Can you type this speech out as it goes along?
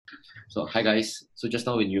So hi guys. So just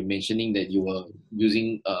now when you're mentioning that you were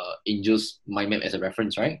using Angel's mind map as a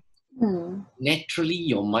reference, right? Hmm. Naturally,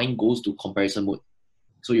 your mind goes to comparison mode.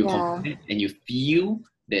 So you Yeah. compare and you feel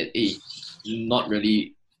that not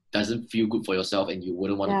really doesn't feel good for yourself and you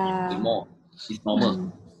wouldn't want to do it Yeah. anymore. It's normal. Hmm.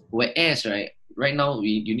 Whereas right now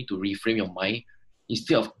you need to reframe your mind.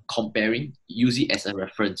 Instead of comparing, use it as a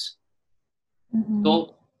reference. Mm-hmm.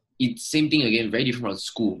 So it's same thing again, very different from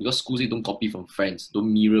school, because school say don't copy from friends,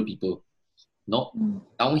 don't mirror people. No, Mm.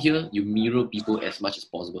 down here you mirror people as much as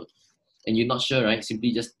possible. And you're not sure, right?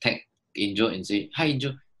 Simply just tag Angel and say, "Hi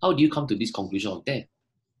Angel, how do you come to this conclusion of that?"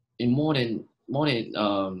 And more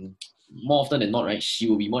often than not, right, she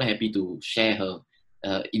will be more than happy to share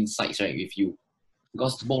her insights, right, with you,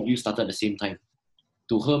 because both of you started at the same time.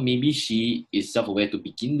 To her, maybe she is self-aware to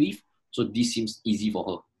begin with, so this seems easy for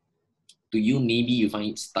her. To you, maybe you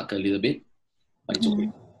find it stuck a little bit, but it's okay.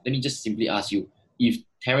 Mm. Let me just simply ask you, if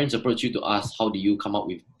Terence approached you to ask how do you come up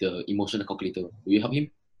with the emotional calculator, will you help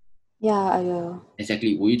him? Yeah, I will.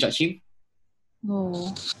 Exactly. Will you judge him? No.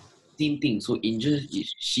 Same thing. So Angel,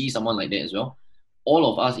 is she someone like that as well? All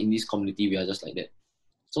of us in this community, we are just like that.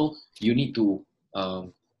 So you need to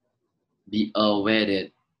um, be aware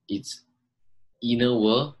that it's inner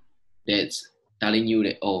world that's telling you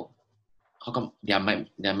that, oh, how come their mind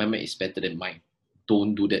is better than mine?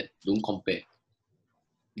 Don't do that. Don't compare.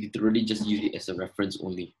 Literally just use it as a reference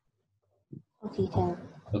only. Okay, can.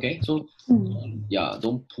 Okay, so Mm. yeah,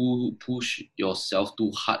 don't push yourself too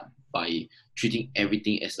hard by treating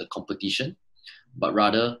everything as a competition, but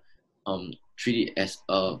rather treat it as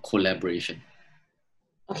a collaboration.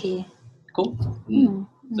 Okay. Cool. Mm.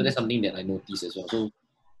 So Mm. that's something that I noticed as well. So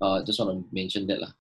just want to mention that lah.